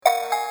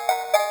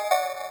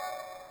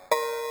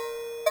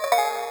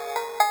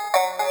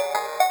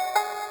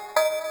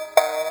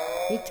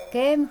It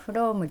came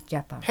from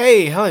Japan.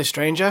 Hey, hello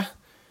stranger.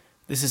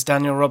 This is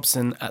Daniel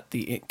Robson at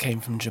the It Came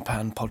From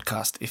Japan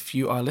podcast. If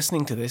you are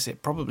listening to this,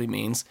 it probably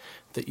means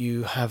that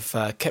you have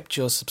kept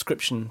your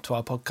subscription to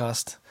our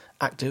podcast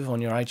active on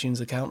your iTunes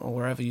account or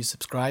wherever you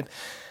subscribe.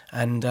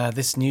 And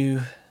this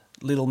new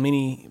little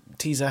mini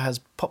teaser has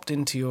popped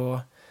into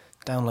your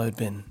download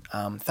bin.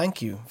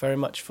 Thank you very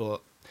much for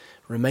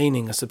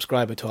remaining a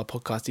subscriber to our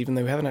podcast, even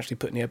though we haven't actually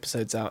put any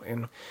episodes out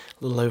in a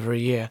little over a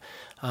year.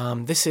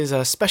 This is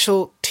a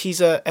special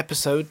teaser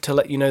episode to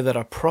let you know that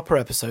our proper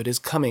episode is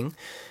coming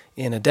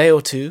in a day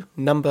or two,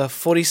 number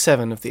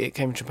 47 of the It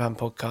Came From Japan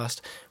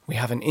podcast. We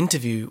have an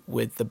interview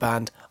with the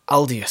band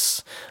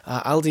Aldius.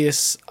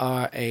 Aldius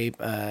are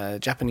a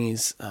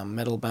Japanese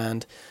metal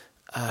band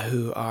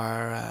who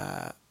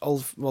are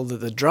old. Well,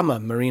 the drummer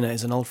Marina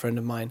is an old friend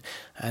of mine,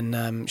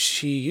 and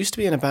she used to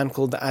be in a band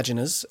called the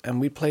Aginas, and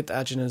we played the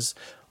Aginas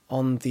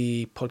on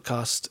the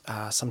podcast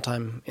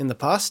sometime in the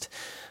past.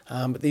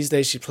 But these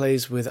days she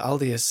plays with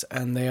Aldius,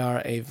 and they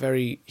are a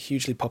very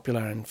hugely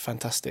popular and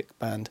fantastic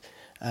band.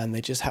 And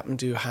they just happen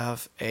to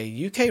have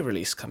a UK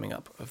release coming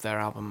up of their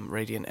album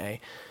Radiant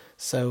A.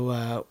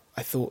 So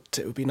I thought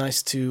it would be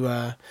nice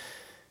to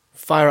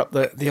fire up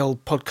the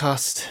old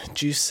podcast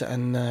juice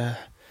and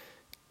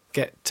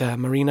get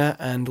Marina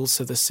and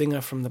also the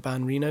singer from the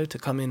band Reno to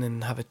come in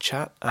and have a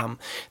chat.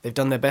 They've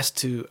done their best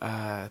to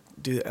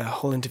do a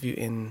whole interview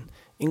in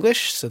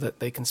English so that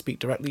they can speak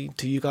directly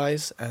to you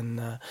guys.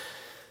 And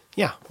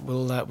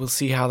we'll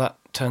see how that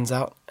turns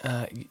out.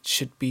 It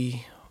should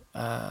be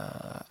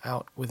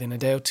out within a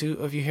day or two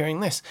of you hearing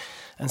this.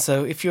 And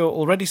so if you're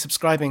already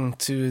subscribing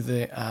to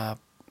the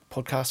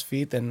podcast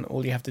feed, then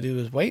all you have to do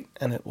is wait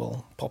and it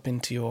will pop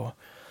into your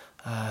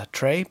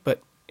tray.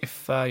 But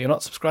if you're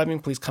not subscribing,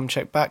 please come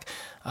check back.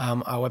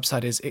 Our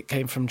website is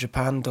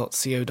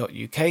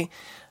itcamefromjapan.co.uk,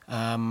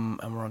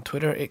 and we're on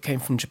Twitter, It Came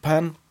From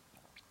Japan,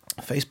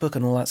 Facebook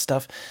and all that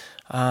stuff.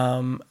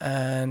 So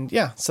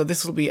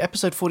this will be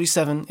episode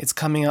 47. It's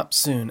coming up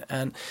soon,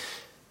 and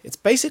it's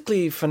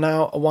basically, for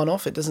now, a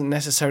one-off. It doesn't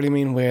necessarily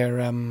mean we're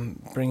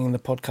bringing the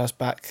podcast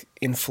back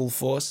in full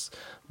force.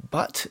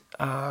 But,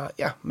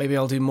 maybe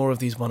I'll do more of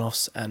these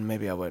one-offs, and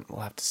maybe I won't.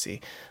 We'll have to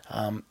see.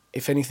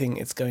 If anything,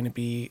 it's going to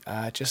be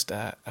just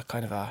a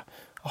kind of a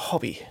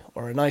hobby,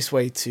 or a nice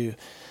way to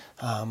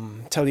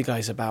tell you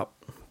guys about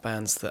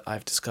bands that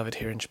I've discovered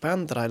here in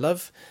Japan that I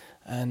love,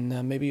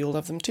 and maybe you'll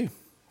love them too.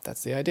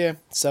 That's the idea.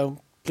 So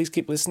please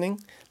keep listening.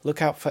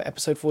 Look out for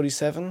episode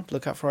 47.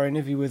 Look out for our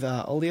interview with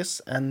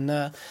Aldius.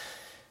 And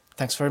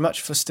thanks very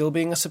much for still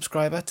being a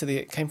subscriber to the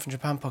It Came From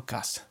Japan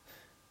podcast.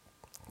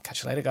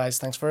 Catch you later, guys.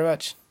 Thanks very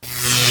much.